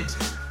Tangent.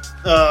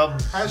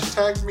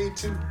 Hashtag me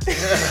too.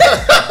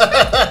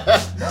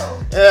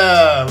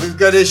 Yeah, we've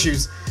got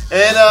issues.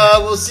 And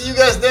we'll see you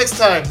guys next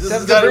time. This has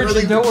Sev's a gotten virgin.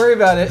 really, Don't worry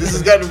about it. this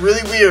has gotten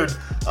really weird.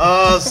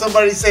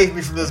 Somebody save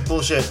me from this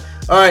bullshit.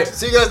 All right,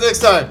 see you guys next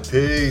time.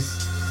 Peace.